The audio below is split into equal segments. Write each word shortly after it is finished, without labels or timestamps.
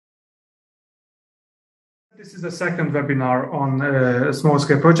This is the second webinar on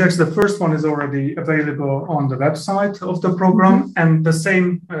small-scale projects. The first one is already available on the website of the program, and the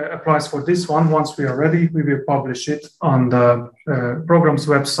same applies for this one. Once we are ready, we will publish it on the program's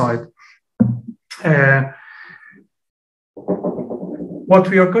website. What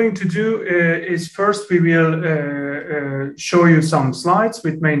we are going to do is first we will show you some slides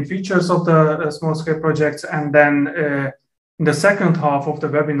with main features of the small-scale projects, and then in the second half of the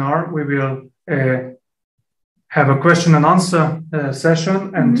webinar, we will have a question and answer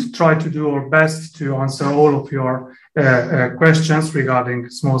session and try to do our best to answer all of your questions regarding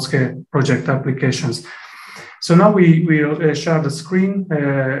small-scale project applications. So now we will share the screen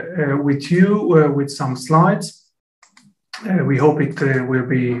with you with some slides. We hope it will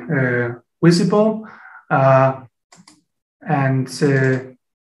be visible and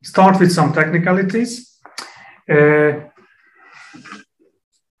start with some technicalities.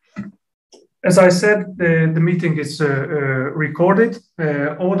 As I said, the meeting is recorded.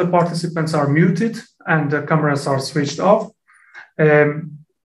 All the participants are muted and the cameras are switched off.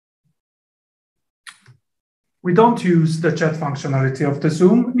 We don't use the chat functionality of the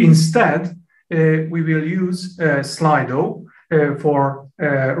Zoom. Instead, we will use Slido for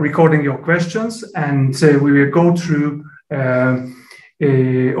recording your questions, and we will go through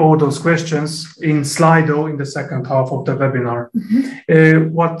all those questions in Slido in the second half of the webinar.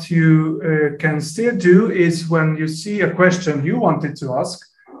 What you can still do is when you see a question you wanted to ask,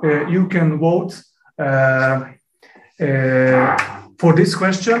 you can vote for this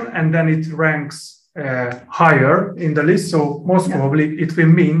question, and then it ranks higher in the list. So most probably it will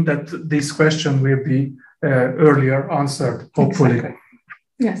mean that this question will be earlier answered, hopefully. Exactly.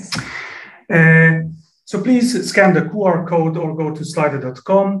 Yes. So please scan the QR code or go to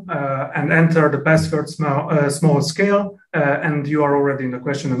slido.com and enter the password small scale, and you are already in the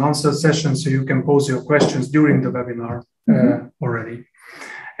question and answer session, so you can pose your questions during the webinar already.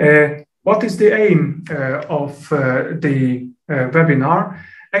 What is the aim of the webinar?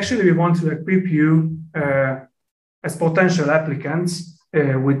 Actually, we want to equip you as potential applicants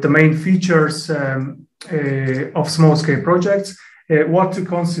with the main features of small-scale projects, what to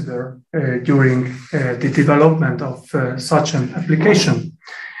consider during the development of such an application.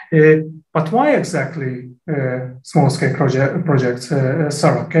 But why exactly small-scale projects?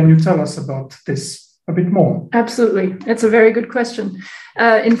 Sarah, can you tell us about this a bit more? Absolutely. It's a very good question.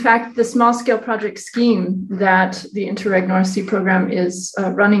 In fact, the small-scale project scheme that the Interreg North Sea program is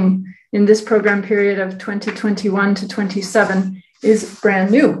running in this program period of 2021 to 27 is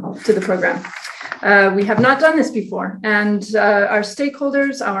brand new to the program. We have not done this before, and our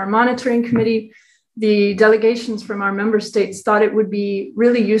stakeholders, our monitoring committee, the delegations from our member states thought it would be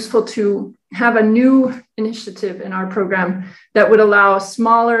really useful to have a new initiative in our program that would allow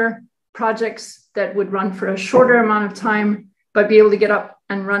smaller projects that would run for a shorter amount of time, but be able to get up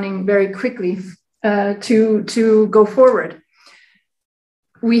and running very quickly to go forward.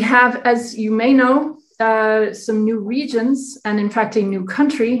 We have, as you may know, some new regions, and in fact, a new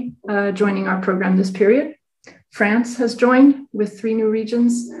country joining our program this period. France has joined with 3 new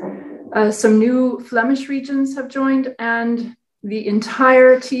regions. Some new Flemish regions have joined, and the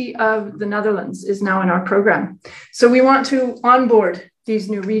entirety of the Netherlands is now in our program. So we want to onboard these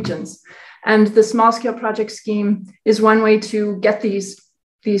new regions. And the small-scale project scheme is one way to get these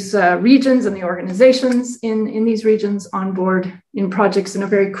regions and the organizations in these regions on board in projects in a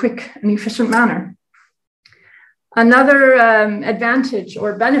very quick and efficient manner. Another advantage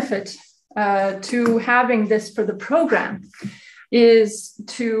or benefit to having this for the program is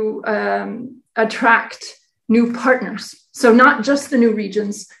to attract new partners. So not just the new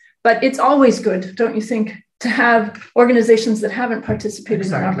regions, but it's always good, don't you think, to have organizations that haven't participated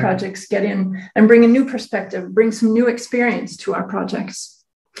in our projects get in and bring a new perspective, bring some new experience to our projects.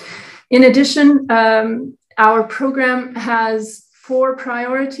 In addition, our program has 4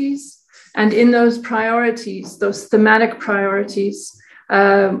 priorities. And in those priorities, those thematic priorities,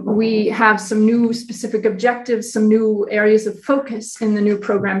 we have some new specific objectives, some new areas of focus in the new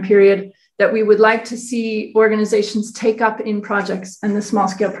program period that we would like to see organizations take up in projects. And the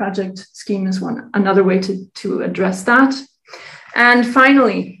small-scale project scheme is another way to address that. And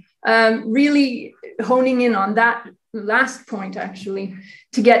finally, really honing in on that last point, actually,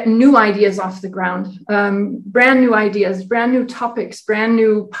 to get new ideas off the ground, brand new ideas, brand new topics, brand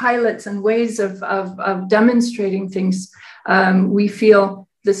new pilots and ways of demonstrating things. We feel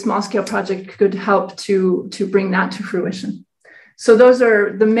the small-scale project could help to bring that to fruition. So those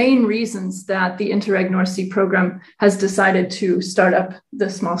are the main reasons that the Interreg North Sea program has decided to start up the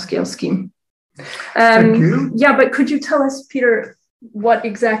small-scale scheme. Thank you. Yeah, but could you tell us, Peter, what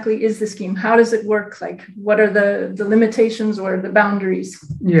exactly is the scheme? How does it work? Like, what are the limitations or the boundaries?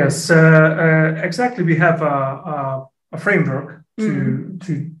 Yes, exactly. We have a framework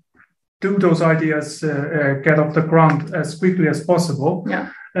to do those ideas get off the ground as quickly as possible. Yeah.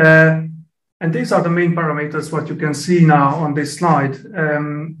 And these are the main parameters, what you can see now on this slide.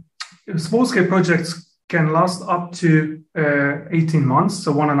 Small-scale projects can last up to 18 months,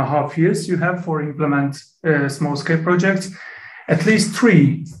 so 1.5 years you have for implement small-scale projects. At least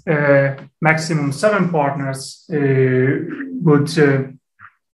 3, maximum 7 partners would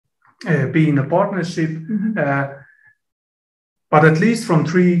be in a partnership, but at least from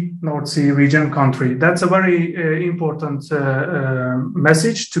 3 North Sea region countries. That's a very important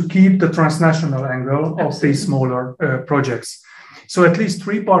message to keep the transnational angle of these smaller projects. So at least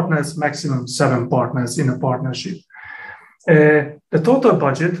 3 partners, maximum 7 partners in a partnership. The total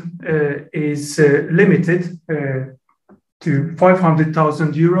budget is limited to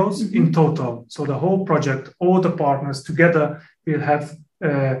 500,000 euros in total. So the whole project, all the partners together will have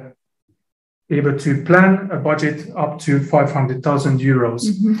able to plan a budget up to 500,000 euros.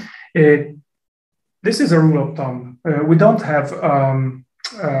 This is a rule of thumb. We don't have a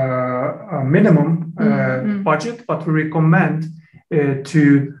minimum budget, but we recommend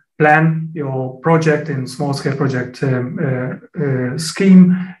to plan your project in small-scale project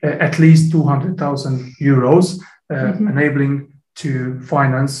scheme at least 200,000 euros, enabling to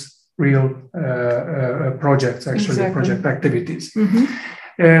finance real projects, actually project activities.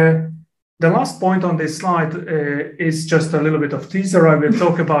 The last point on this slide is just a little bit of teaser. I will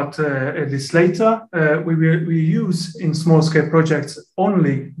talk about this later. We use in small-scale projects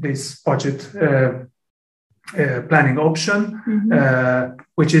only this budget planning option,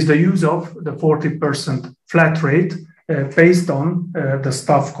 which is the use of the 40% flat rate based on the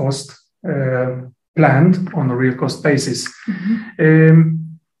staff cost planned on a real cost basis.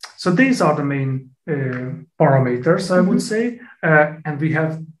 So these are the main parameters, I would say, and we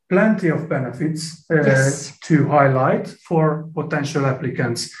have plenty of benefits to highlight for potential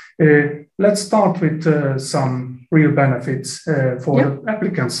applicants. Let's start with some real benefits for the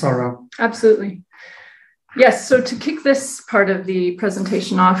applicants, Sarah. Absolutely. Yes, so to kick this part of the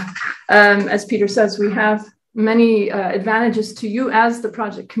presentation off, as Peter says, we have many advantages to you as the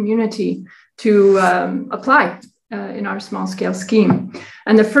project community to apply in our small-scale scheme.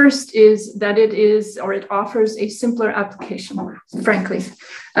 And the first is that it offers a simpler application, frankly.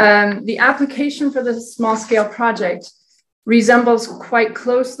 The application for the small-scale project resembles quite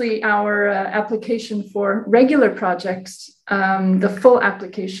closely our application for regular projects, the full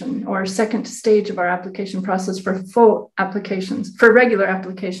application or second stage of our application process for full applications, for regular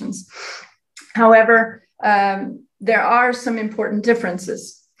applications. However, there are some important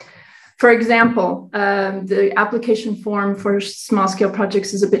differences. For example, the application form for small-scale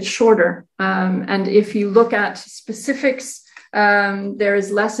projects is a bit shorter. And if you look at specifics, there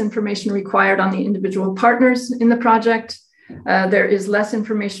is less information required on the individual partners in the project. There is less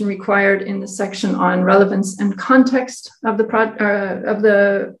information required in the section on relevance and context of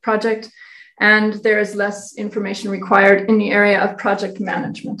the project. And there is less information required in the area of project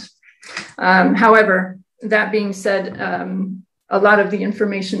management. However, that being said, a lot of the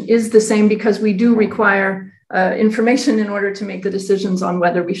information is the same because we do require information in order to make the decisions on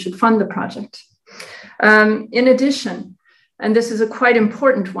whether we should fund the project. In addition, and this is a quite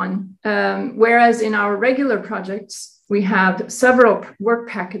important one, whereas in our regular projects, we have several work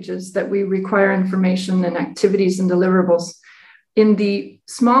packages that we require information and activities and deliverables. In the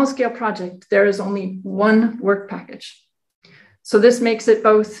small scale project, there is only one work package. So this makes it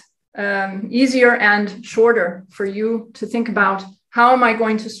both easier and shorter for you to think about, how am I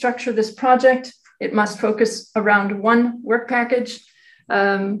going to structure this project? It must focus around one work package,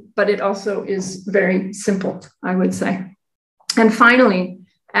 but it also is very simple, I would say. And finally,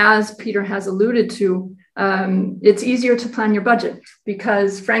 as Peter has alluded to, it's easier to plan your budget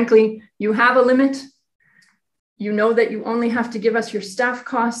because, frankly, you have a limit. You know that you only have to give us your staff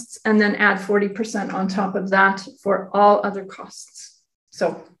costs and then add 40% on top of that for all other costs.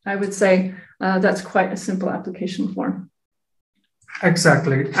 So I would say that's quite a simple application form.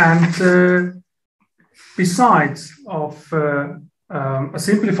 Exactly. And besides of a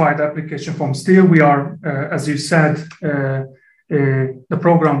simplified application form, still we are, as you said, the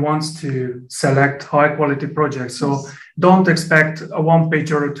program wants to select high quality projects. So don't expect a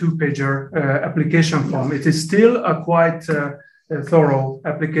one-pager or two-pager application form. It is still a quite thorough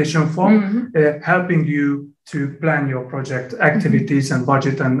application form, helping you to plan your project activities and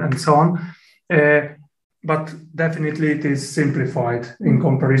budget and so on. But definitely it is simplified in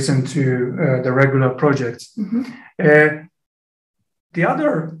comparison to the regular projects. The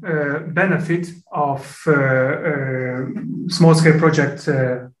other benefit of small-scale project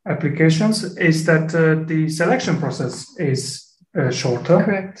applications is that the selection process is shorter.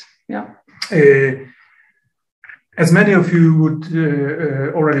 Correct. Yeah. As many of you would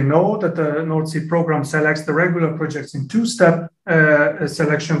already know, that the North Sea program selects the regular projects in two-step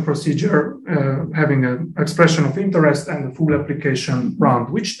selection procedure, having an expression of interest and a full application round,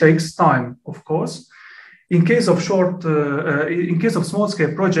 which takes time, of course. In case of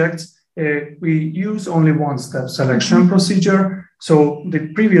small-scale projects, we use only one-step selection procedure. So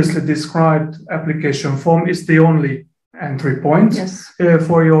the previously described application form is the only entry point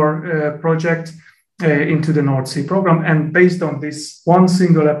for your project into the North Sea program. And based on this one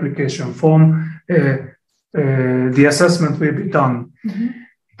single application form, the assessment will be done.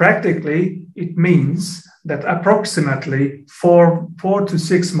 Practically, it means that approximately 4 to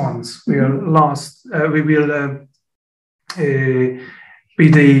 6 months will be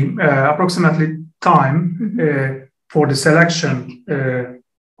the approximately time for the selection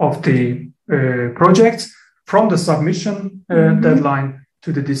of the projects from the submission deadline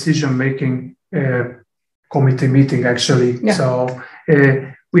to the decision-making committee meeting, actually. Yeah. So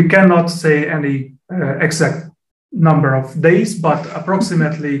we cannot say any exact number of days, but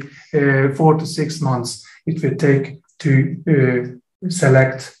approximately 4 to 6 months it will take to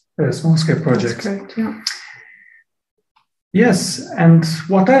select small-scale projects. That's correct, yeah. Yes, and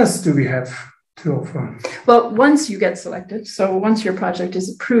what else do we have to offer? Well, once you get selected, so once your project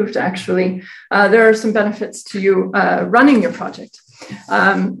is approved, actually, there are some benefits to you running your project.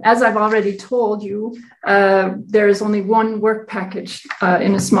 As I've already told you, there is only one work package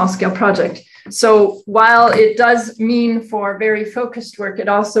in a small-scale project. So while it does mean for very focused work, it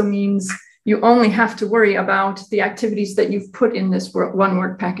also means you only have to worry about the activities that you've put in this one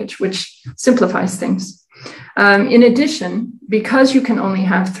work package, which simplifies things. In addition, because you can only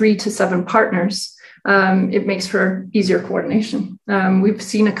have 3 to 7 partners, it makes for easier coordination. We've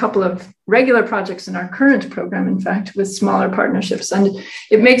seen a couple of regular projects in our current program, in fact, with smaller partnerships, and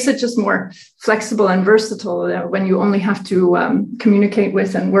it makes it just more flexible and versatile when you only have to communicate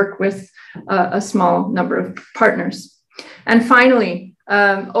with and work with a small number of partners. And finally,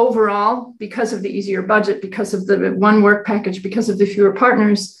 overall, because of the easier budget, because of the one work package, because of the fewer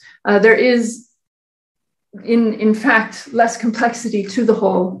partners, there is, in fact, less complexity to the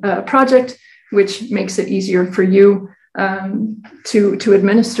whole project, which makes it easier for you to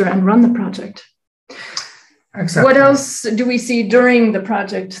administer and run the project. Exactly. What else do we see during the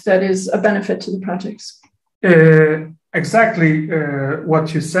project that is a benefit to the projects? Exactly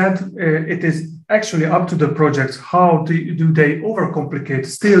what you said. It is actually up to the projects. How do they overcomplicate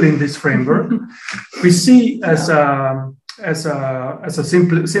still in this framework? We see as a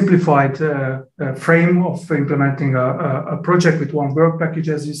simplified frame of implementing a project with one work package,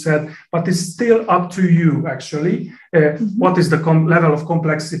 as you said, but it's still up to you, actually. What is the level of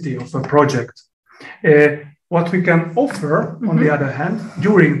complexity of a project? What we can offer, on the other hand,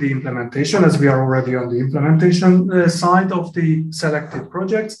 during the implementation, as we are already on the implementation side of the selected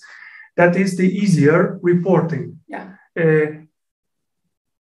projects, that is the easier reporting. Yeah.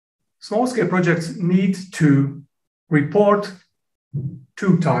 Small-scale projects need to report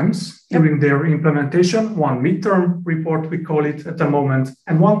 2 times during their implementation, one midterm report, we call it at the moment,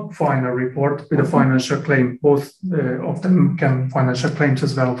 and one final report with a financial claim. Both of them can financial claims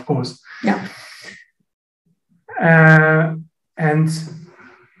as well, of course. Yeah. And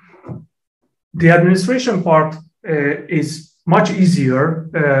the administration part is much easier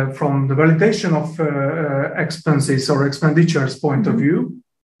from the validation of expenses or expenditures point of view.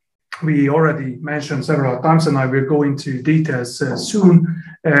 We already mentioned several times, and I will go into details soon,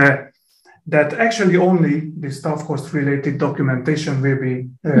 that actually only the staff cost related documentation will be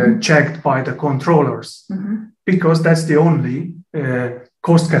checked by the controllers, because that's the only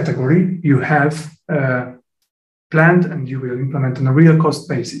cost category you have planned and you will implement on a real cost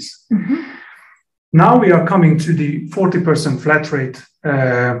basis. Now we are coming to the 40% flat rate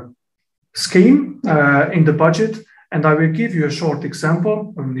scheme in the budget. And I will give you a short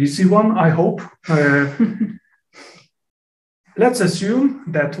example, an easy one, I hope. Let's assume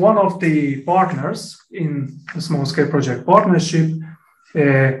that one of the partners in a small-scale project partnership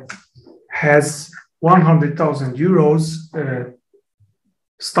has 100,000 euros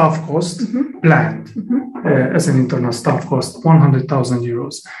staff cost planned as an internal staff cost, 100,000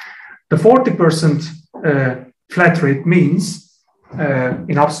 euros. The 40% flat rate means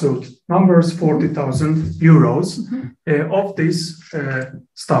in absolute numbers, 40,000 euros of this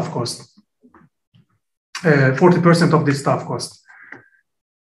staff cost, 40% of this staff cost.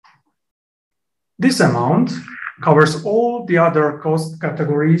 This amount covers all the other cost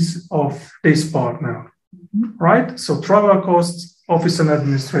categories of this partner, right? So travel costs, office and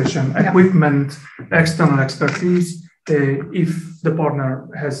administration, equipment, external expertise, if the partner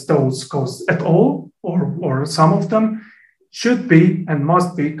has those costs at all or some of them, should be and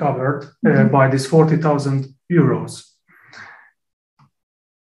must be covered by this 40,000 euros.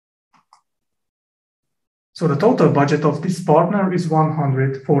 So the total budget of this partner is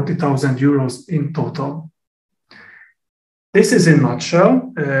 140,000 euros in total. This is in a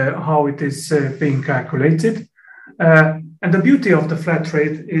nutshell how it is being calculated. And the beauty of the flat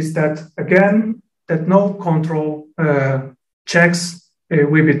rate is that, again, that no control checks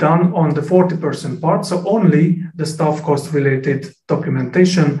will be done on the 40% part. So only the staff cost related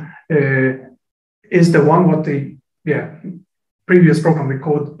documentation is the one what the previous program we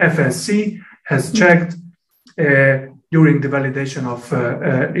called FSC has checked during the validation of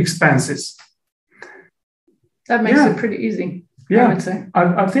expenses. That makes it pretty easy, I would say.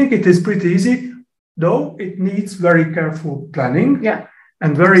 I think it is pretty easy, though it needs very careful planning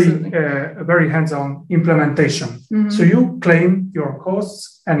and very hands-on implementation. So you claim your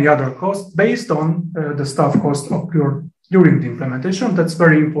costs, any other costs, based on the staff cost occurred during the implementation. That's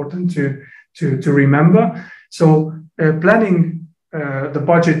very important to remember. So planning the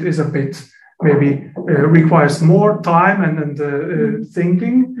budget is a bit maybe requires more time and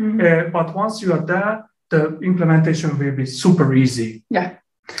thinking, but once you are there, the implementation will be super easy. Yeah.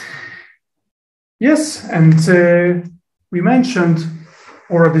 Yes, and we mentioned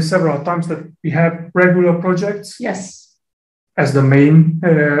already several times that we have regular projects. Yes. As the main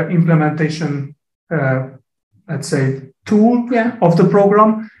implementation, let's say, tool of the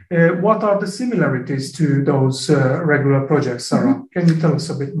program. What are the similarities to those regular projects, Sarah? Can you tell us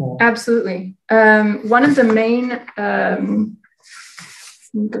a bit more? Absolutely. One of the main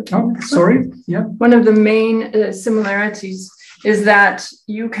One of the main similarities is that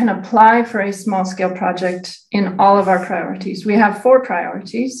you can apply for a small-scale project in all of our priorities. We have 4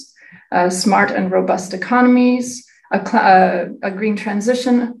 priorities: smart and robust economies, a green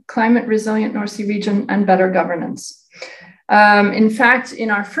transition, climate-resilient North Sea region, and better governance. In fact,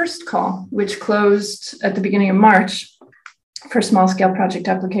 in our first call, which closed at the beginning of March for small-scale project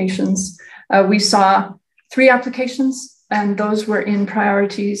applications, we saw 3 applications, and those were in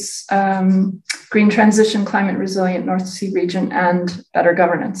priorities: green transition, climate resilient North Sea region, and better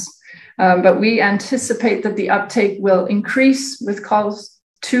governance. But we anticipate that the uptake will increase with calls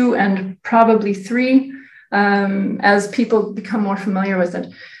 2 and probably 3 as people become more familiar with it.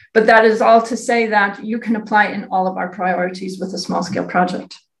 But that is all to say that you can apply in all of our priorities with a small-scale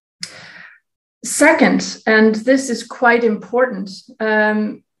project. Second, and this is quite important,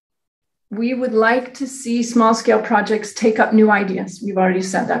 we would like to see small-scale projects take up new ideas. We've already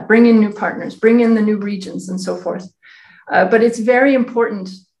said that. Bring in new partners, bring in the new regions and so forth. But it's very important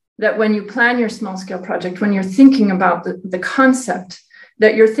that when you plan your small-scale project, when you're thinking about the concept,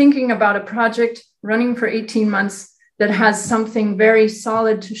 that you're thinking about a project running for 18 months that has something very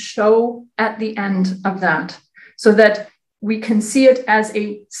solid to show at the end of that, so that we can see it as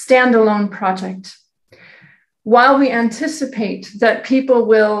a standalone project. While we anticipate that people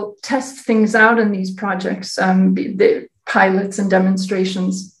will test things out in these projects, the pilots and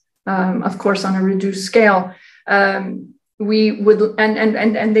demonstrations, of course, on a reduced scale, we would,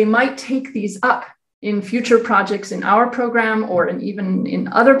 and they might take these up in future projects in our program or even in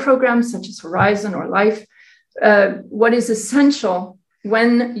other programs such as Horizon or LIFE. What is essential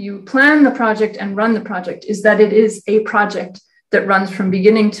when you plan the project and run the project is that it is a project that runs from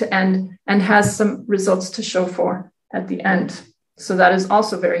beginning to end and has some results to show for at the end. So that is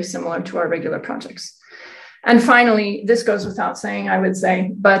also very similar to our regular projects. And finally, this goes without saying, I would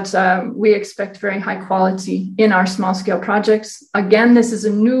say, but we expect very high quality in our small scale projects. Again, this is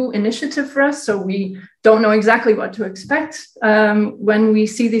a new initiative for us, so we don't know exactly what to expect when we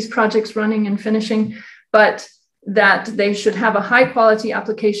see these projects running and finishing, but that they should have a high quality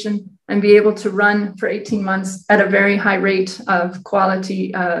application and be able to run for 18 months at a very high rate of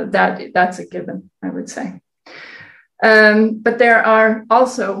quality. That's a given, I would say. But there are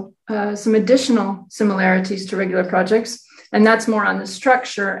also some additional similarities to regular projects, and that's more on the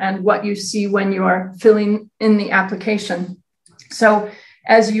structure and what you see when you are filling in the application. So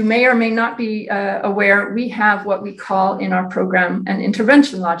as you may or may not be aware, we have what we call in our program an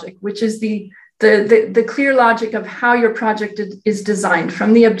intervention logic, which is the clear logic of how your project is designed,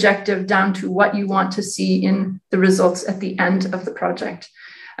 from the objective down to what you want to see in the results at the end of the project.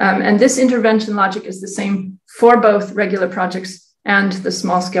 And this intervention logic is the same for both regular projects and the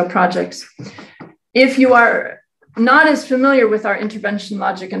small scale projects. If you are not as familiar with our intervention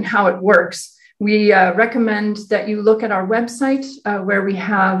logic and how it works, we recommend that you look at our website where we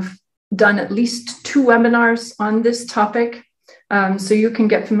have done at least 2 webinars on this topic. So you can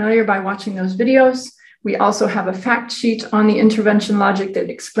get familiar by watching those videos. We also have a fact sheet on the intervention logic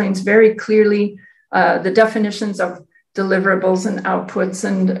that explains very clearly the definitions of deliverables and outputs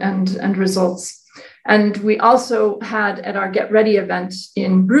and results. And we also had at our Get Ready event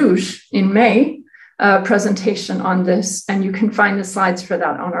in Bruges in May, a presentation on this, and you can find the slides for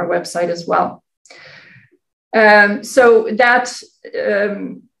that on our website as well. So that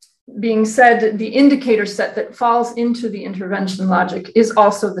being said, the indicator set that falls into the intervention logic is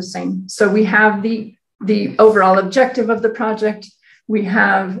also the same. So we have the overall objective of the project. We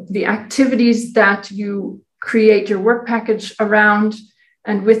have the activities that you create your work package around.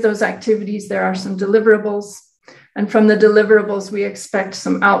 And with those activities, there are some deliverables. And from the deliverables, we expect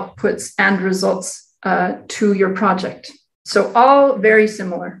some outputs and results to your project. So all very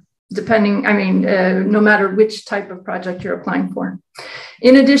similar, depending, no matter which type of project you're applying for.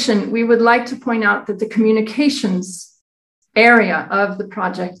 In addition, we would like to point out that the communications area of the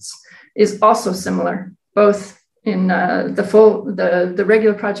projects is also similar, both in the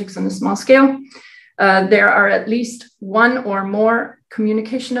regular projects and the small scale. There are at least 1 or more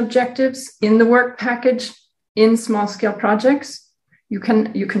communication objectives in the work package in small scale projects. You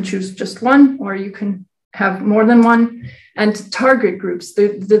can choose just 1, or you can have more than 1. And target groups,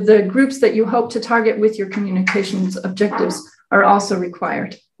 the groups that you hope to target with your communications objectives, are also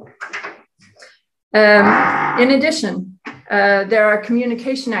required. In addition, there are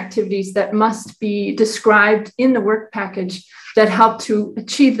communication activities that must be described in the work package that help to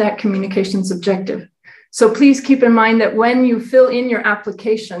achieve that communications objective. So please keep in mind that when you fill in your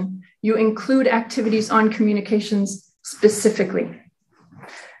application, you include activities on communications specifically.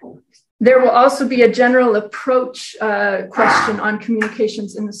 There will also be a general approach question on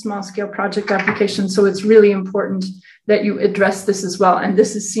communications in the small scale project application. So it's really important that you address this as well. And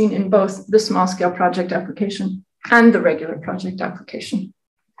this is seen in both the small scale project application and the regular project application.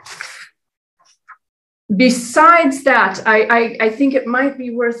 Besides that, I think it might be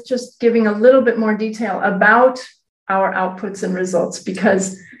worth just giving a little bit more detail about our outputs and results,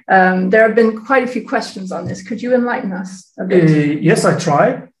 because there have been quite a few questions on this. Could you enlighten us a bit? Yes, I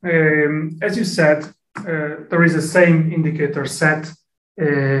try. As you said, there is the same indicator set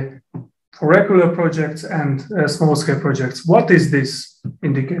for regular projects and small-scale projects. What is this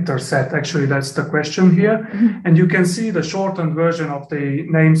indicator set? Actually, that's the question here. Mm-hmm. And you can see the shortened version of the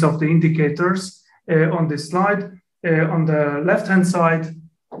names of the indicators on this slide. On the left-hand side,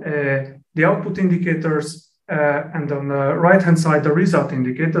 the output indicators, and on the right-hand side, the result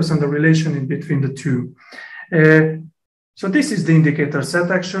indicators and the relation in between the two. So this is the indicator set.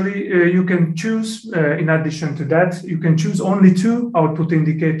 Actually, you can choose, in addition to that, you can choose only 2 output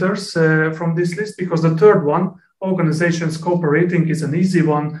indicators from this list, because the third one, organizations cooperating, is an easy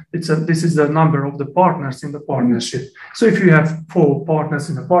one. This is the number of the partners in the partnership. So if you have 4 partners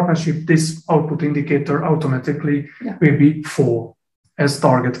in a partnership, this output indicator automatically will be 4 as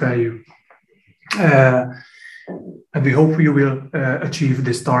target value. And we hope you will achieve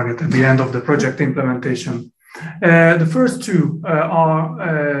this target at the end of the project implementation. The first 2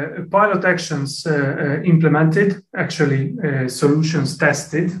 are pilot actions implemented, actually solutions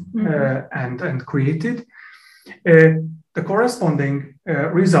tested and created. The corresponding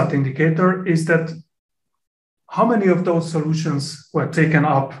result indicator is that how many of those solutions were taken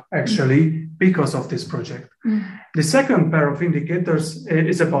up actually because of this project. The second pair of indicators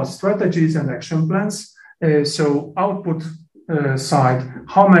is about strategies and action plans. So output side,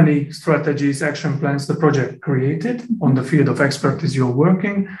 how many strategies, action plans the project created on the field of expertise you're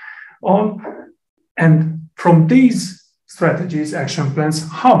working on. And from these strategies, action plans,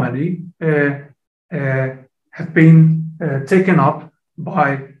 how many have been taken up by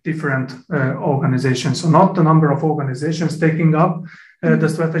different organizations. So not the number of organizations taking up the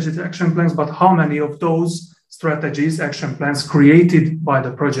strategies, action plans, but how many of those strategies, action plans created by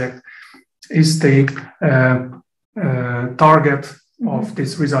the project is the target of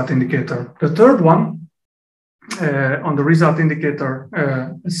this result indicator. The third one on the result indicator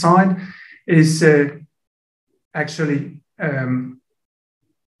side is actually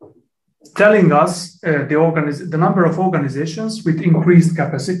telling us the number of organizations with increased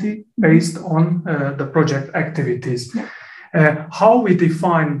capacity based on the project activities. How we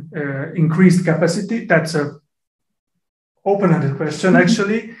define increased capacity, that's a open-ended question,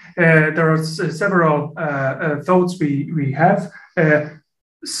 actually. There are several thoughts we have.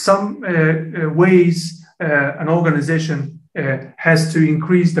 Some ways an organization has to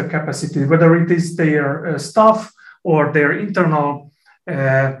increase the capacity, whether it is their staff or their internal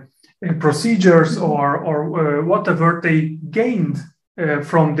procedures or whatever they gained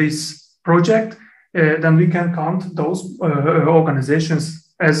from this project, then we can count those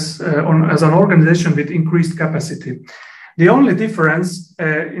organizations as an organization with increased capacity. The only difference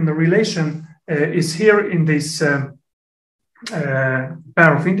in the relation is here in this pair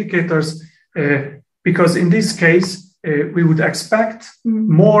of indicators, because in this case, we would expect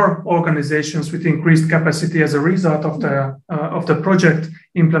more organizations with increased capacity as a result of the project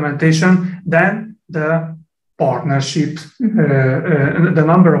implementation than the partnership, the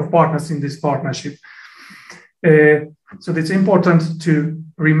number of partners in this partnership. So it's important to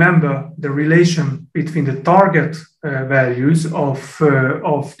remember the relation between the target values of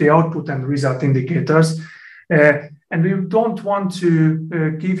the output and result indicators. And we don't want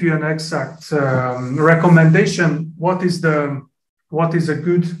to give you an exact recommendation what is a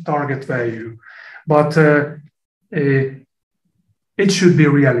good target value, but it should be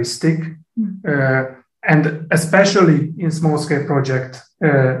realistic, and especially in small scale project,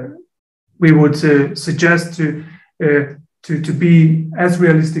 we would suggest to be as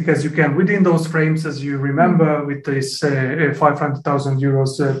realistic as you can within those frames. As you remember, with this 500,000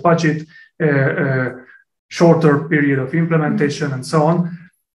 euros budget, shorter period of implementation and so on,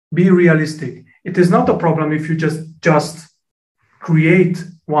 be realistic. It is not a problem if you just create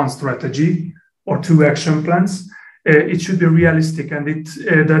one strategy or two action plans. It should be realistic, and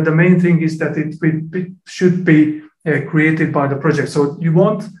the main thing is that it should be created by the project. So you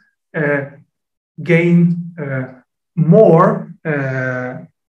won't gain more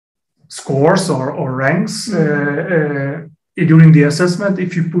scores or ranks during the assessment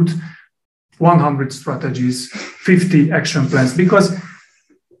if you put 100 strategies, 50 action plans, because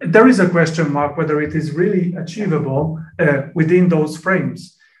there is a question mark whether it is really achievable within those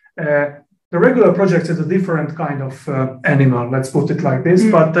frames. The regular project is a different kind of animal, let's put it like this,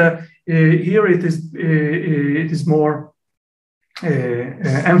 but here it is more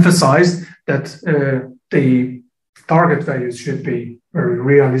emphasized that the target values should be very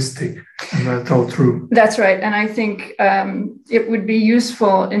realistic and thought through. That's right, and I think it would be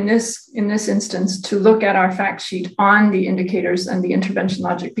useful in this instance to look at our fact sheet on the indicators and the intervention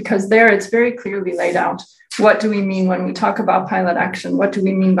logic, because there it's very clearly laid out. What do we mean when we talk about pilot action? What do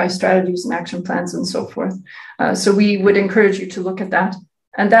we mean by strategies and action plans and so forth? So we would encourage you to look at that.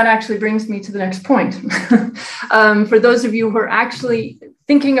 And that actually brings me to the next point. For those of you who are actually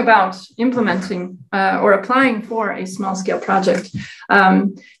thinking about implementing or applying for a small scale project,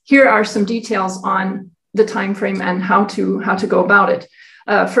 here are some details on the time frame and how to go about it.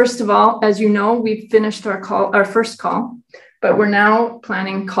 First of all, as you know, we've finished our first call, but we're now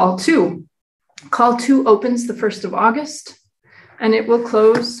planning call 2. Call 2 opens the 1st of August, and it will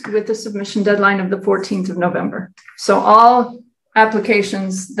close with the submission deadline of the 14th of November. So all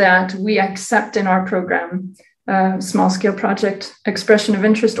applications that we accept in our program, small scale project, expression of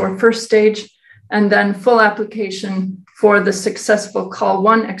interest or first stage, and then full application for the successful call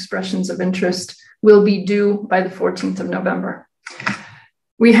 1 expressions of interest will be due by the 14th of November.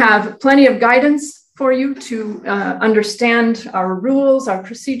 We have plenty of guidance for you to understand our rules, our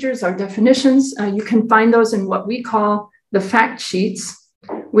procedures, our definitions. You can find those in what we call the fact sheets,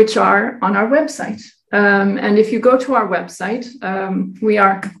 which are on our website. And if you go to our website, we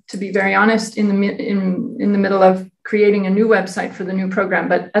are, to be very honest, in the middle of creating a new website for the new program.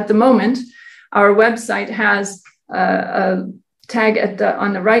 But at the moment, our website has a tag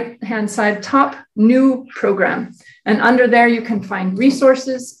on the right-hand side top, new program. And under there, you can find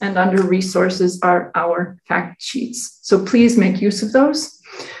resources, and under resources are our fact sheets. So please make use of those.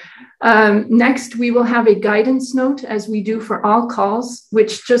 Next, we will have a guidance note, as we do for all calls,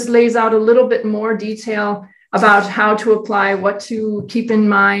 which just lays out a little bit more detail about how to apply, what to keep in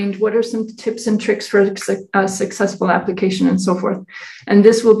mind, what are some tips and tricks for a successful application, and so forth. And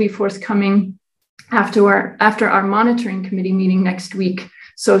this will be forthcoming after our monitoring committee meeting next week.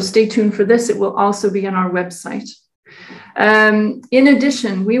 So stay tuned for this. It will also be on our website. In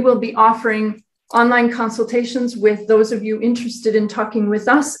addition, we will be offering online consultations with those of you interested in talking with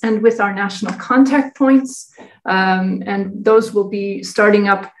us and with our national contact points. And those will be starting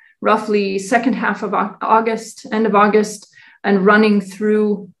up roughly second half of August, end of August, and running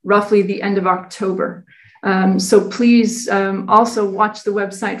through roughly the end of October. So please also watch the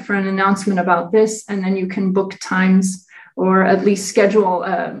website for an announcement about this, and then you can book times or at least schedule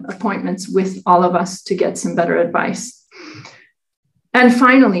appointments with all of us to get some better advice. And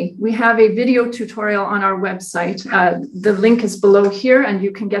finally, we have a video tutorial on our website. The link is below here, and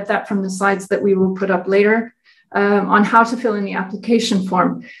you can get that from the slides that we will put up later on how to fill in the application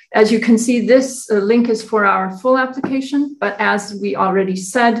form. As you can see, this link is for our full application, but as we already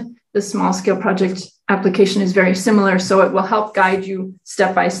said, the small scale project application is very similar. So it will help guide you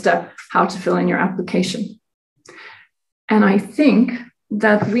step by step how to fill in your application. And I think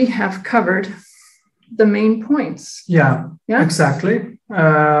that we have covered the main points. Yeah. Exactly.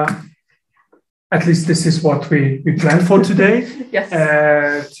 At least this is what we planned for today. Yes.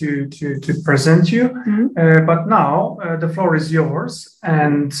 To present you. Mm-hmm. But now the floor is yours,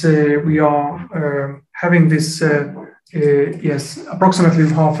 and we are having this approximately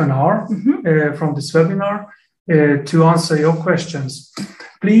half an hour mm-hmm. From this webinar to answer your questions.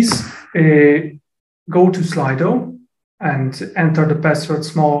 Please go to Slido and enter the password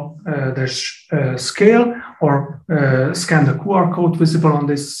small-scale or scan the QR code visible on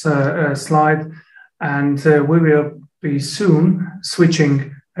this slide, and we will be soon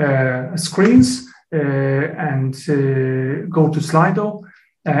switching screens and go to Slido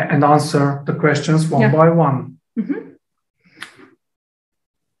and answer the questions one by one. Mm-hmm.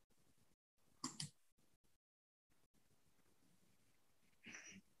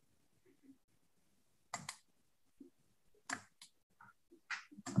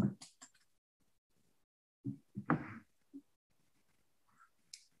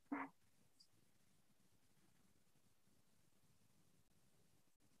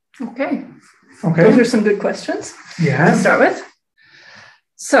 Okay. Those are some good questions. Yeah. To start with.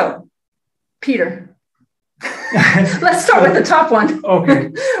 So, Peter, let's start with the top one.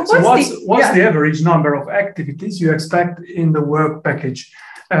 Okay. So what's the average number of activities you expect in the work package?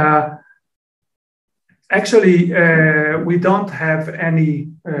 Actually, we don't have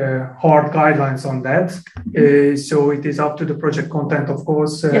any hard guidelines on that. So it is up to the project content, of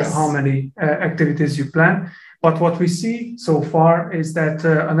course, how many activities you plan. But what we see so far is that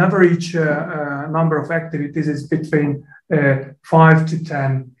an average number of activities is between 5 to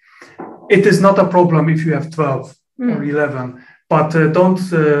 10. It is not a problem if you have 12 or 11, but don't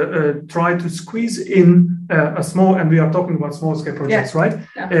try to squeeze in a small, and we are talking about small scale projects, right?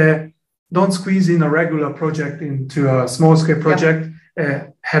 Yeah. Don't squeeze in a regular project into a small scale project,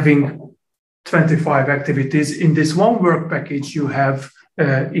 having 25 activities in this one work package you have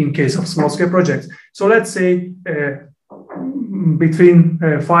in case of small scale projects. So let's say between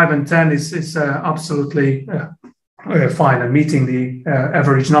 5 and 10 is absolutely fine and meeting the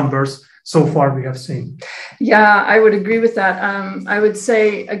average numbers so far we have seen. Yeah, I would agree with that. I would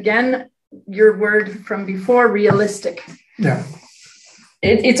say, again, your word from before, realistic. Yeah.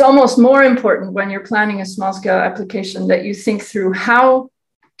 It's almost more important when you're planning a small scale application that you think through how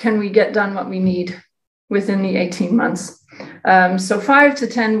can we get done what we need within the 18 months. So 5 to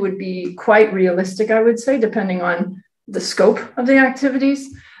 10 would be quite realistic, I would say, depending on the scope of the activities.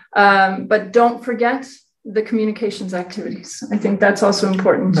 But don't forget the communications activities. I think that's also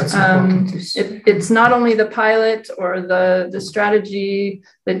important. That's important. It's not only the pilot or the strategy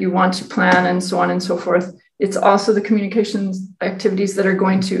that you want to plan and so on and so forth. It's also the communications activities that are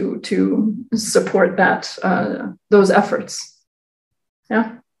going to support that those efforts.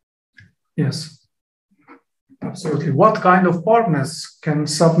 Yeah. Yes. Absolutely. What kind of partners can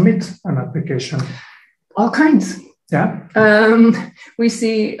submit an application? All kinds. Yeah. We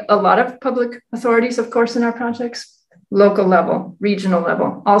see a lot of public authorities, of course, in our projects, local level, regional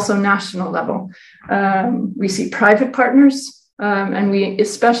level, also national level. We see private partners, and we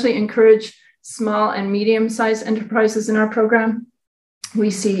especially encourage small and medium-sized enterprises in our program. We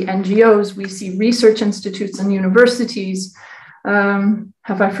see NGOs, we see research institutes and universities.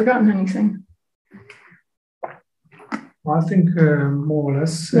 Have I forgotten anything? I think more or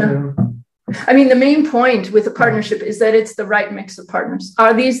less. Yeah. I mean, the main point with a partnership is that it's the right mix of partners.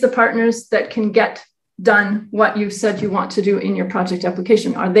 Are these the partners that can get done what you've said you want to do in your project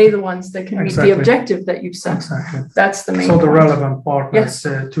application? Are they the ones that can meet the objective that you've set? Exactly. That's the main point. So the relevant partners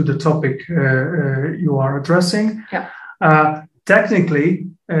to the topic you are addressing. Yeah. Technically,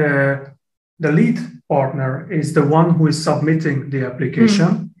 the lead partner is the one who is submitting the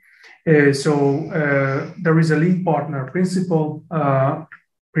application. So there is a lead partner principle.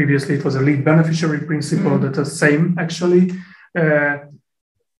 Previously, it was a lead beneficiary principle that is the same, actually,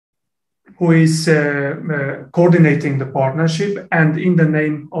 who is coordinating the partnership and in the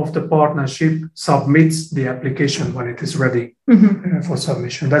name of the partnership submits the application when it is ready for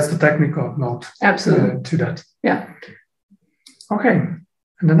submission. That's the technical note. Absolutely. To that. Yeah. Okay.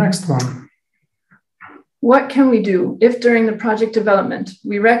 And the next one. What can we do if during the project development,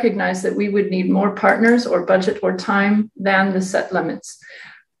 we recognize that we would need more partners or budget or time than the set limits?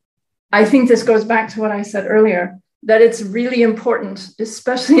 I think this goes back to what I said earlier, that it's really important,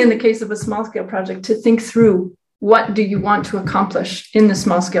 especially in the case of a small scale project, to think through what do you want to accomplish in the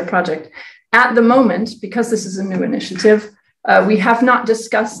small scale project. At the moment, because this is a new initiative, We have not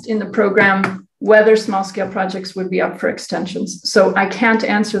discussed in the program whether small-scale projects would be up for extensions. So I can't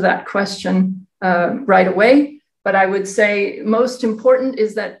answer that question right away, but I would say most important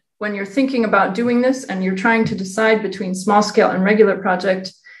is that when you're thinking about doing this and you're trying to decide between small-scale and regular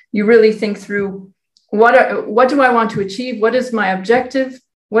project, you really think through what do I want to achieve? What is my objective?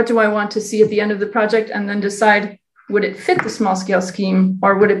 What do I want to see at the end of the project? And then decide, would it fit the small-scale scheme,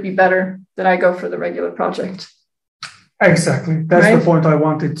 or would it be better that I go for the regular project? Exactly. That's right? The point I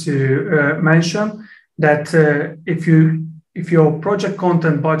wanted to mention, that if your project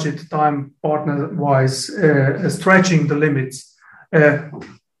content, budget, time, partner-wise stretching the limits,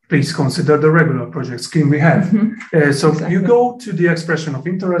 please consider the regular project scheme we have. Mm-hmm. So exactly. You go to the expression of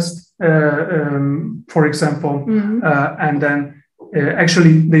interest, for example, mm-hmm. And then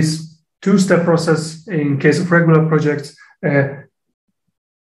actually this two-step process in case of regular projects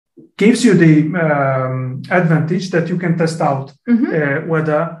gives you the advantage that you can test out mm-hmm.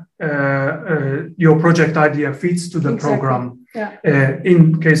 Whether your project idea fits to the exactly. program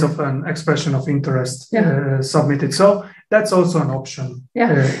in case of an expression of interest submitted. So that's also an option.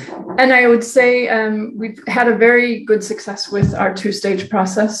 Yeah, and I would say we've had a very good success with our two-stage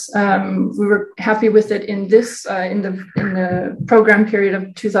process. We were happy with it in this in the program period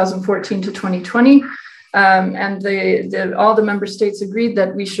of 2014 to 2020. And all the member states agreed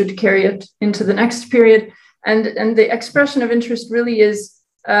that we should carry it into the next period. And the expression of interest really is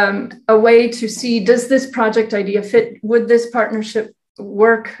a way to see, does this project idea fit? Would this partnership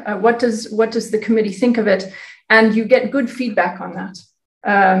work? What does the committee think of it? And you get good feedback on that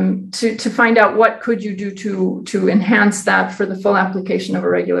to find out what could you do to enhance that for the full application of a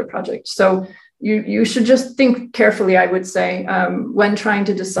regular project. So you should just think carefully, I would say, when trying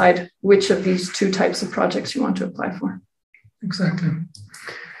to decide which of these two types of projects you want to apply for. Exactly.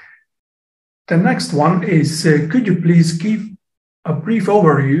 The next one is, could you please give a brief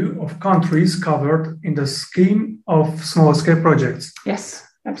overview of countries covered in the scheme of small-scale projects? Yes,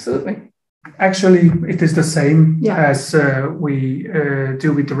 absolutely. Actually, it is the same as we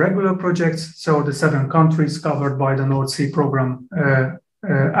do with the regular projects. So the 7 countries covered by the North Sea program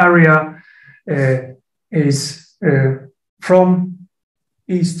area is from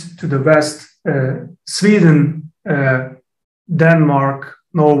east to the west, Sweden, Denmark,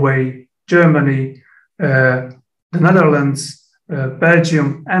 Norway, Germany, the Netherlands,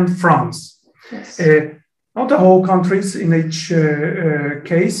 Belgium, and France. Yes. Not the whole countries in each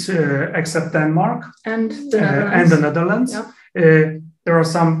case, except Denmark and the Netherlands. Yep. There are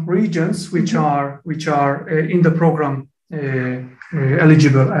some regions which mm-hmm. are in the program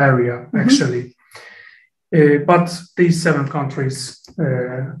eligible area actually, but these 7 countries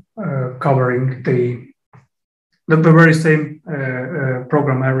covering the very same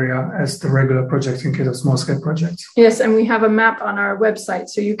program area as the regular projects in case of small-scale projects. Yes, and we have a map on our website,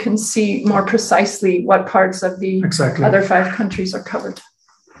 so you can see more precisely what parts of the other 5 countries are covered.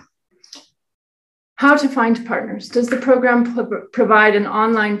 How to find partners? Does the program provide an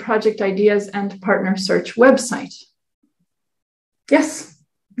online project ideas and partner search website? Yes.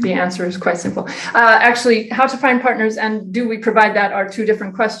 The answer is quite simple. Actually, how to find partners and do we provide that are 2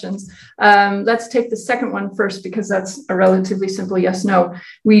 different questions. Let's take the second one first, because that's a relatively simple yes-no.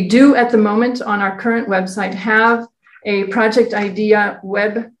 We do at the moment on our current website have a project idea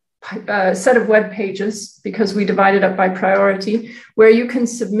set of web pages, because we divide it up by priority, where you can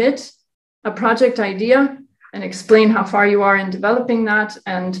submit a project idea and explain how far you are in developing that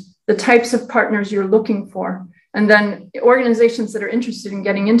and the types of partners you're looking for. And then organizations that are interested in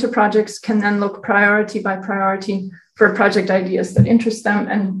getting into projects can then look priority by priority for project ideas that interest them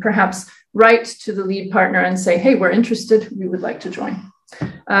and perhaps write to the lead partner and say, hey, we're interested, we would like to join.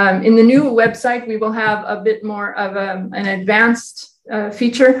 In the new website, we will have a bit more of an advanced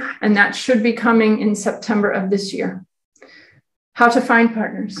feature, and that should be coming in September of this year. How to find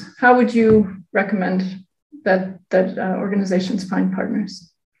partners. How would you recommend that organizations find partners?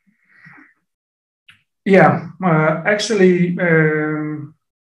 Yeah, actually,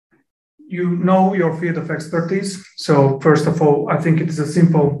 you know your field of expertise. So first of all, I think it is a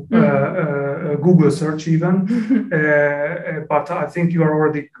simple Google search even, but I think you are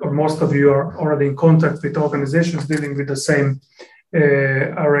already, or most of you are already in contact with organizations dealing with the same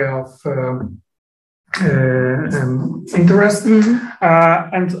area of interest.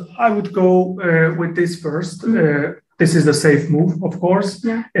 And I would go with this first. This is the safe move, of course.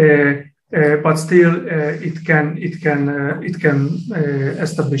 Yeah. But still, it can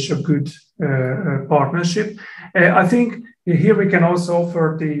establish a good partnership. I think here we can also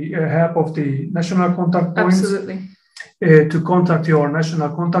offer the help of the national contact points. Absolutely. To contact your national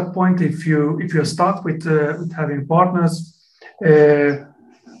contact point if you're stuck with having partners. and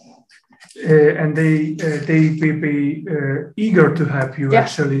they will be eager to help you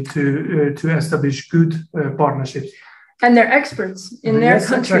actually to establish good partnerships. And they're experts in their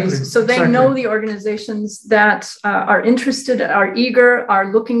countries, exactly. So they know the organizations that are interested, are eager,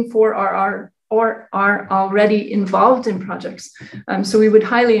 are looking for, or are already involved in projects. So we would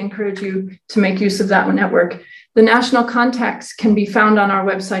highly encourage you to make use of that network. The national contacts can be found on our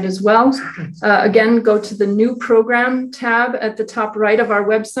website as well. Again, go to the new program tab at the top right of our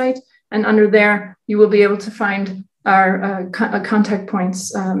website, and under there, you will be able to find our contact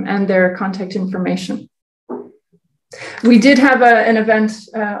points and their contact information. We did have an event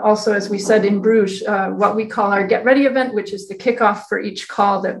also, as we said, in Bruges, what we call our Get Ready event, which is the kickoff for each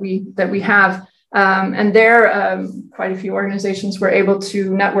call that we have. And there, quite a few organizations were able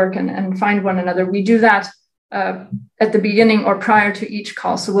to network and find one another. We do that at the beginning or prior to each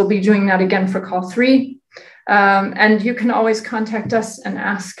call. So we'll be doing that again for call 3. And you can always contact us and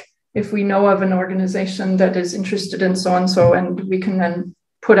ask if we know of an organization that is interested in so-and-so, and we can then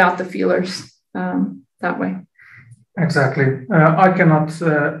put out the feelers that way. Exactly. I cannot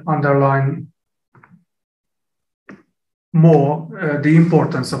underline more the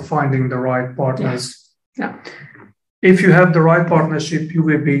importance of finding the right partners. Yeah. If you have the right partnership, you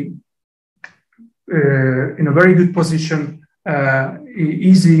will be in a very good position,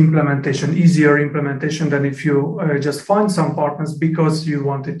 easier implementation than if you just find some partners because you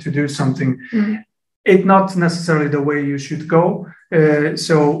wanted to do something. Mm-hmm. It's not necessarily the way you should go.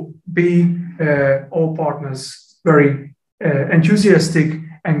 So be all partners very enthusiastic,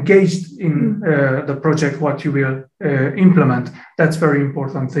 engaged in the project, what you will implement. That's very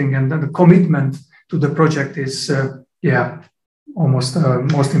important thing. And the commitment to the project is, almost the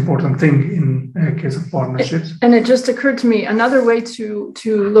most important thing in case of partnerships. And it just occurred to me, another way to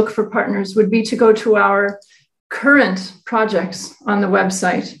look for partners would be to go to our current projects on the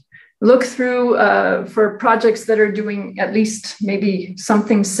website. Look through for projects that are doing at least maybe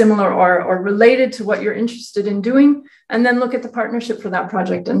something similar or related to what you're interested in doing, and then look at the partnership for that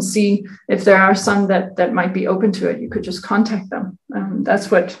project and see if there are some that might be open to it. You could just contact them.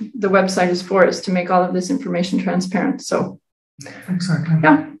 That's what the website is for, is to make all of this information transparent. So, exactly.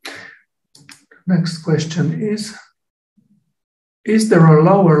 Yeah. Next question is there a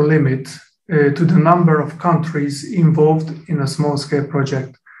lower limit to the number of countries involved in a small-scale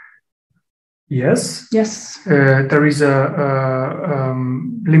project? Yes. Yes. There is a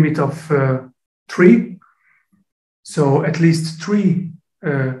limit of 3. So at least 3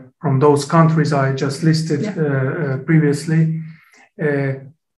 from those countries I just listed previously.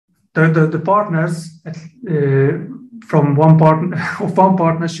 The partners from one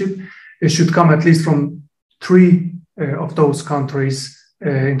partnership should come at least from 3 of those countries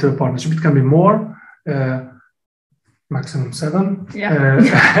into the partnership. It can be more. Maximum 7,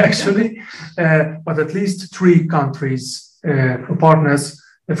 actually, but at least 3 countries, partners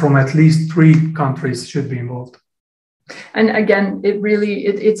from at least 3 countries should be involved. And again,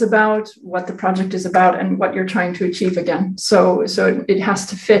 it's about what the project is about and what you're trying to achieve again. So it has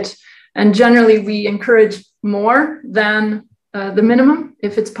to fit. And generally, we encourage more than the minimum,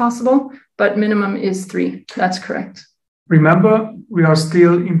 if it's possible, but minimum is 3. That's correct. Remember, we are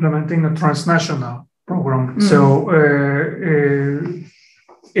still implementing a transnational program. So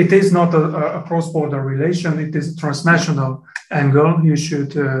it is not a cross-border relation. It is a transnational angle. You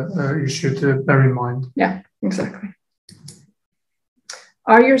should bear in mind. Yeah, exactly.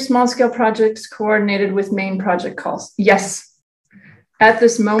 Are your small-scale projects coordinated with main project calls? Yes. At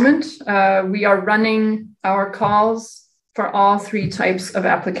this moment, we are running our calls for all 3 types of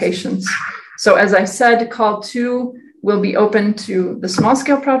applications. So as I said, call 2 will be open to the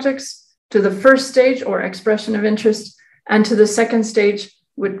small-scale projects, to the first stage or expression of interest, and to the second stage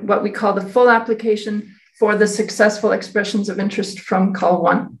with what we call the full application for the successful expressions of interest from call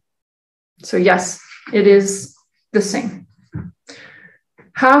 1. So yes, it is the same.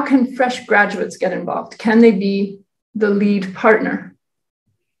 How can fresh graduates get involved? Can they be the lead partner?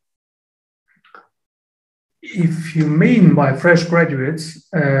 If you mean by fresh graduates,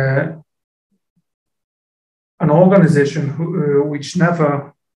 an organization which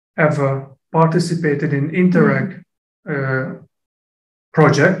never ever participated in Interreg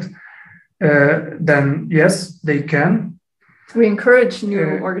project, then yes, they can. We encourage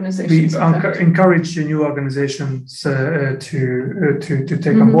new organizations. We encourage new organizations to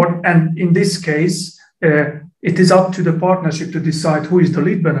take on board. And in this case, it is up to the partnership to decide who is the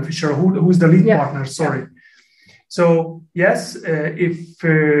lead beneficiary, who is the lead partner, sorry. So yes,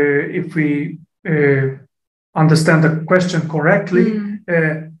 if we understand the question correctly,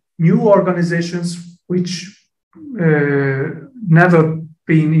 new organizations which never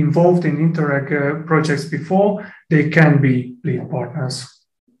been involved in Interreg projects before, they can be lead partners.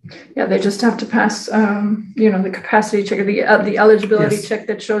 Yeah, they just have to pass, the capacity check, the eligibility check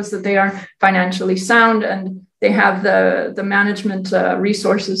that shows that they are financially sound and they have the management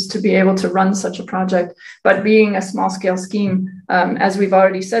resources to be able to run such a project. But being a small scale scheme, as we've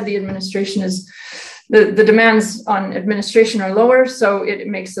already said, the administration is, the demands on administration are lower, so it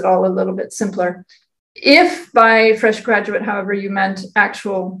makes it all a little bit simpler. If by fresh graduate, however, you meant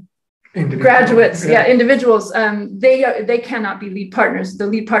actual graduates, individuals, they cannot be lead partners. The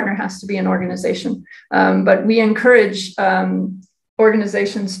lead partner has to be an organization. But we encourage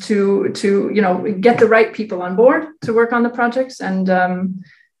organizations to get the right people on board to work on the projects, and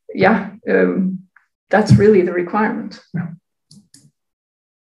that's really the requirement. Yeah.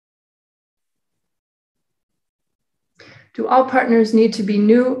 Do all partners need to be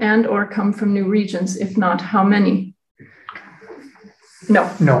new and or come from new regions? If not, how many? No.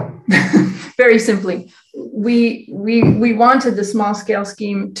 Very simply, we wanted the small scale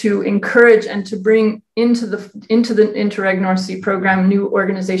scheme to encourage and to bring into the Interreg North Sea program new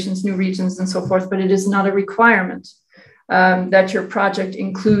organizations, new regions, and so forth. But it is not a requirement that your project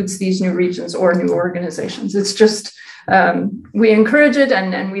includes these new regions or new organizations. It's just we encourage it,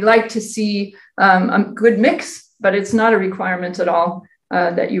 and we like to see a good mix. But it's not a requirement at all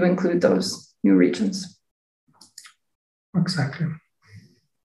that you include those new regions. Exactly.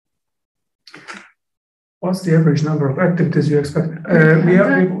 What's the average number of activities you expect?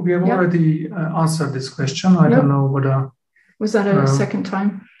 We have already answered this question. I don't know whether... Was that a second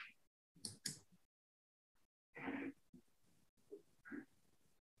time?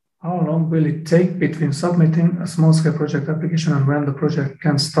 How long will it take between submitting a small-scale project application and when the project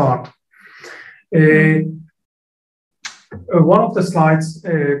can start? One of the slides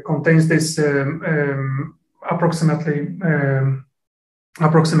contains this approximate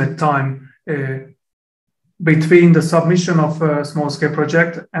time between the submission of a small-scale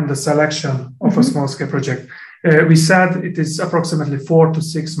project and the selection of a small-scale project. We said it is approximately 4 to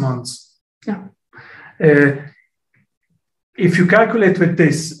 6 months. Yeah. If you calculate with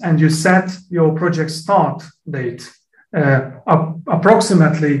this and you set your project start date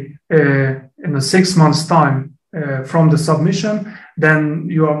approximately in a 6 months time from the submission, then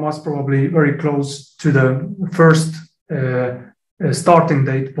you are most probably very close to the first starting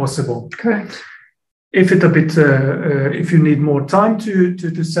date possible. Correct. If if you need more time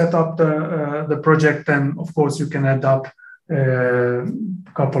to set up the project, then of course you can add up a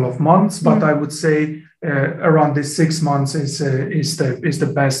couple of months. But I would say around this 6 months is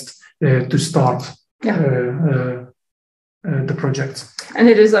the best to start the project. And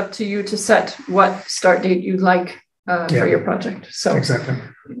it is up to you to set what start date you'd like for your project. So exactly,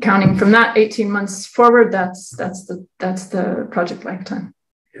 counting from that 18 months forward, that's the project lifetime.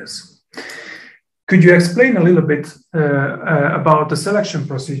 Yes. Could you explain a little bit about the selection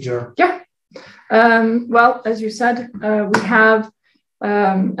procedure? Yeah. Well, as you said, we have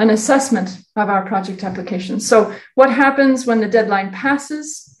an assessment of our project application. So what happens when the deadline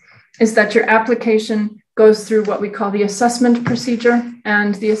passes is that your application goes through what we call the assessment procedure.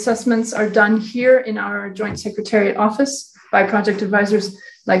 And the assessments are done here in our Joint Secretariat office by project advisors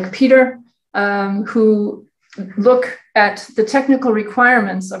like Peter, who look at the technical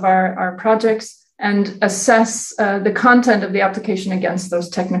requirements of our projects and assess the content of the application against those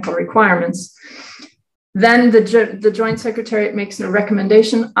technical requirements. Then the Joint Secretariat makes a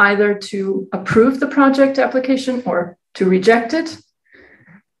recommendation either to approve the project application or to reject it.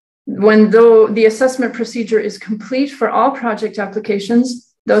 When the assessment procedure is complete for all project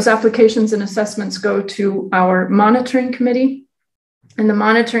applications, those applications and assessments go to our monitoring committee, and the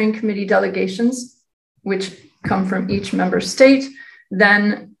monitoring committee delegations, which come from each member state,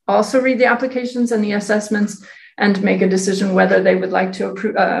 then also read the applications and the assessments and make a decision whether they would like to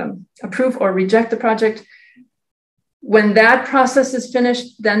approve or reject the project. When that process is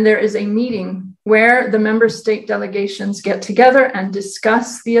finished, then there is a meeting where the member state delegations get together and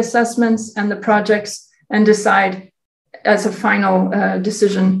discuss the assessments and the projects and decide as a final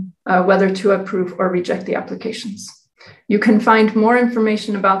decision whether to approve or reject the applications. You can find more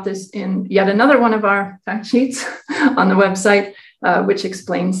information about this in yet another one of our fact sheets on the website, which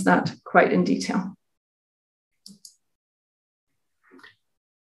explains that quite in detail.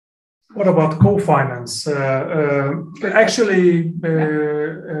 What about co-finance? Actually,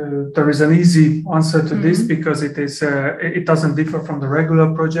 there is an easy answer to this because it doesn't differ from the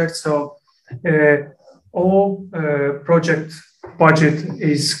regular project. So all project budget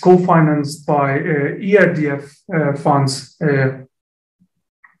is co-financed by ERDF funds,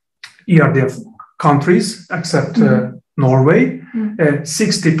 ERDF countries except Norway,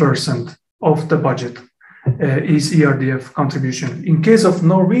 60% of the budget is ERDF contribution. In case of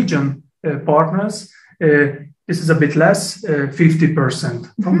Norwegian partners, this is a bit less, 50%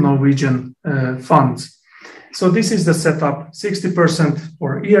 from Norwegian funds. So this is the setup: 60%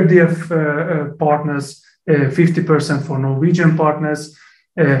 for ERDF partners, 50% for Norwegian partners.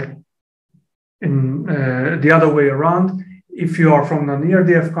 In the other way around, if you are from an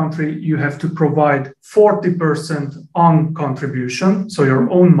ERDF country, you have to provide 40% on contribution, so your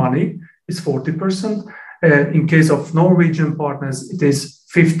own money is 40%. In case of Norwegian partners, it is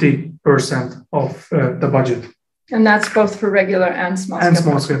 50% of the budget. And that's both for regular and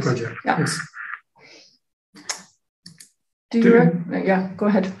small-scale project. Yeah. Yes. Yeah, go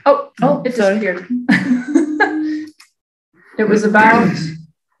ahead. Oh, it disappeared. It was about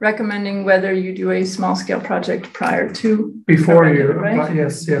recommending whether you do a small-scale project prior to before regular, you, right?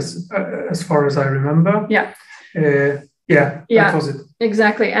 Yes. As far as I remember. Yeah. That was it.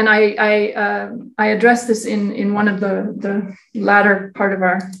 Exactly. And I addressed this in one of the latter part of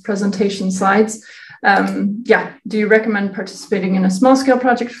our presentation slides. Do you recommend participating in a small-scale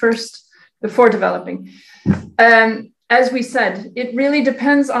project first before developing? As we said, it really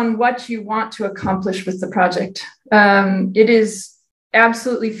depends on what you want to accomplish with the project. It is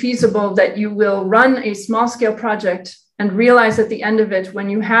absolutely feasible that you will run a small-scale project and realize at the end of it, when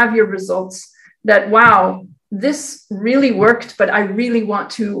you have your results, that, wow, this really worked, but I really want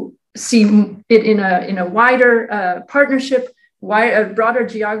to see it in a wider partnership, a broader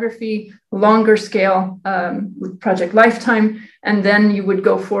geography, longer scale with project lifetime, and then you would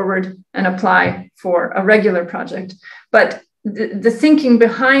go forward and apply for a regular project. But the thinking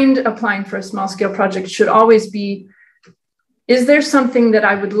behind applying for a small-scale project should always be, is there something that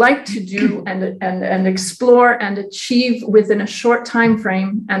I would like to do and explore and achieve within a short time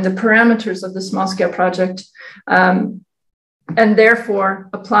frame and the parameters of the small-scale project, and therefore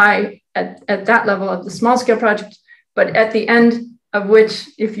apply at that level of the small-scale project, but at the end of which,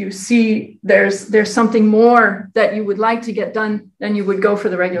 if you see there's something more that you would like to get done, then you would go for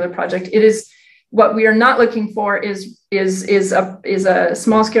the regular project. It is what we are not looking for is a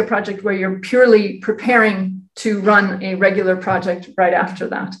small-scale project where you're purely preparing to run a regular project right after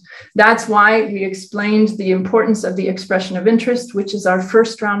that. That's why we explained the importance of the expression of interest, which is our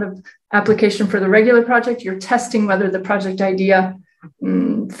first round of application for the regular project. You're testing whether the project idea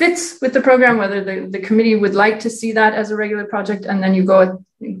fits with the program, whether the committee would like to see that as a regular project, and then you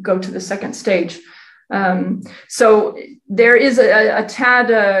go to the second stage. So there is a tad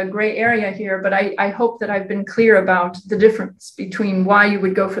gray area here, but I hope that I've been clear about the difference between why you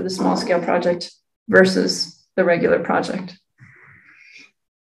would go for the small scale project versus the regular project.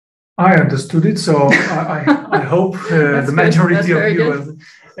 I understood it, so I hope the majority of you will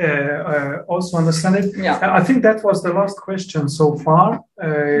also understand it. Yeah. I think that was the last question so far.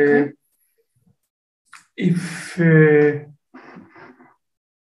 Okay. If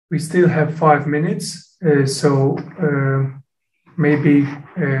we still have 5 minutes, so maybe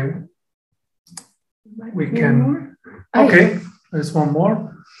we can. Okay, there's one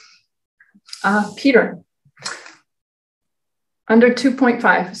more. Peter. Under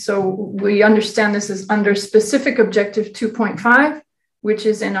 2.5, so we understand this is under specific objective 2.5, which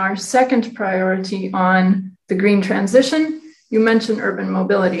is in our second priority on the green transition. You mentioned urban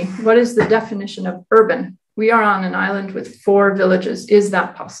mobility. What is the definition of urban? We are on an island with 4 villages. Is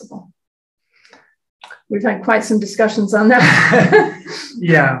that possible? We've had quite some discussions on that.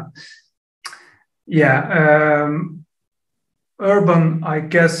 Urban, I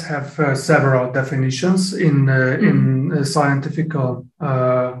guess, have several definitions in scientific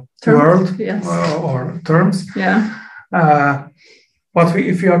world, yes. or terms. Yeah. But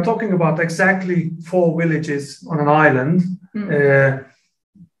if you are talking about exactly 4 villages on an island,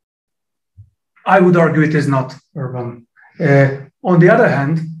 I would argue it is not urban. On the other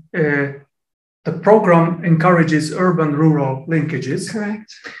hand, the program encourages urban-rural linkages.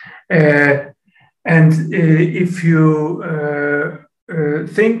 Correct. And if you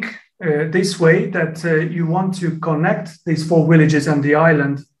think this way, that you want to connect these 4 villages and the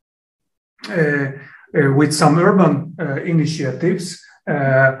island with some urban initiatives,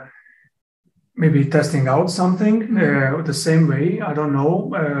 maybe testing out something the same way, I don't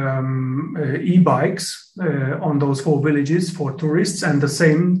know, e-bikes on those 4 villages for tourists, and the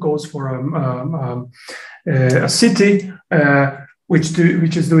same goes for a city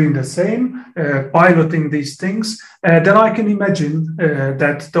which is doing the same, piloting these things, then I can imagine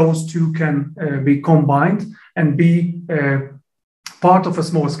that those two can be combined and be part of a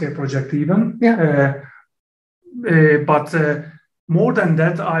small-scale project even. Yeah. But more than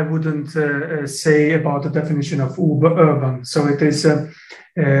that, I wouldn't say about the definition of urban. So it is,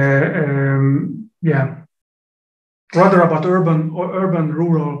 rather about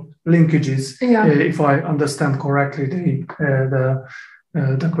urban-rural linkages, if I understand correctly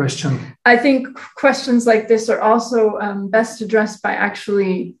the question. I think questions like this are also best addressed by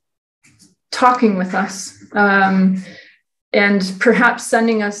actually talking with us and perhaps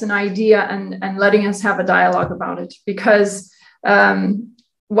sending us an idea and letting us have a dialogue about it. Because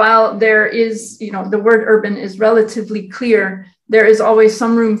while there is, the word urban is relatively clear, there is always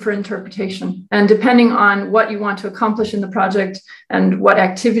some room for interpretation. And depending on what you want to accomplish in the project and what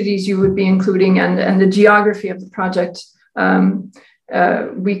activities you would be including and the geography of the project,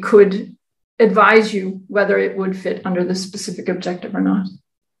 we could advise you whether it would fit under the specific objective or not.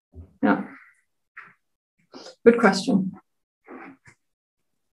 Yeah. Good question.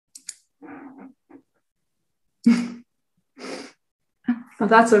 Well,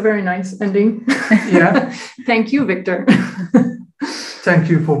 that's a very nice ending. Yeah. Thank you, Victor. Thank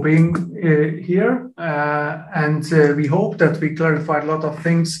you for being here. And we hope that we clarified a lot of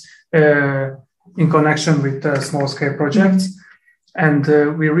things in connection with small-scale projects. And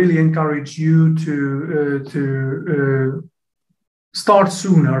we really encourage you to start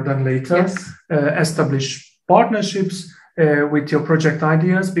sooner than later, yes. Establish partnerships with your project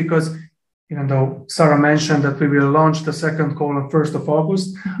ideas, because even though Sarah mentioned that we will launch the second call on 1st of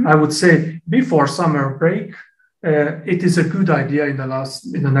August, I would say before summer break, it is a good idea in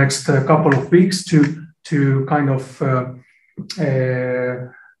the next couple of weeks to kind of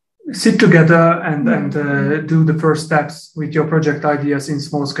sit together and do the first steps with your project ideas in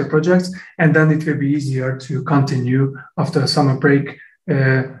small scale projects, and then it will be easier to continue after summer break.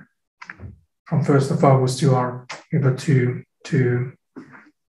 From 1st of August, you are able to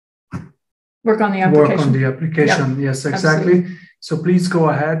work on the application. Yep. Yes, exactly. Absolutely. So please go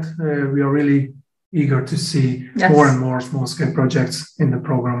ahead. We are really eager to see more and more small-scale projects in the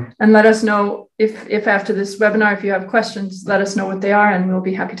program. And let us know if after this webinar, if you have questions, let us know what they are, and we'll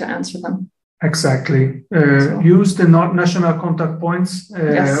be happy to answer them. Exactly. Use the national contact points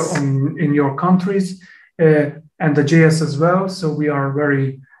in your countries and the JS as well. So we are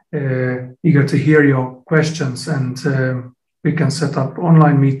very eager to hear your questions, and we can set up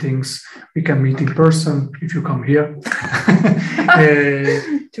online meetings. We can meet in person if you come here.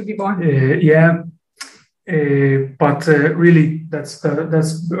 To be born. But really, that's a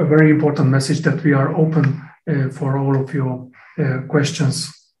very important message, that we are open for all of your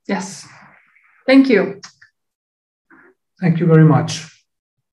questions. Yes. Thank you. Thank you very much.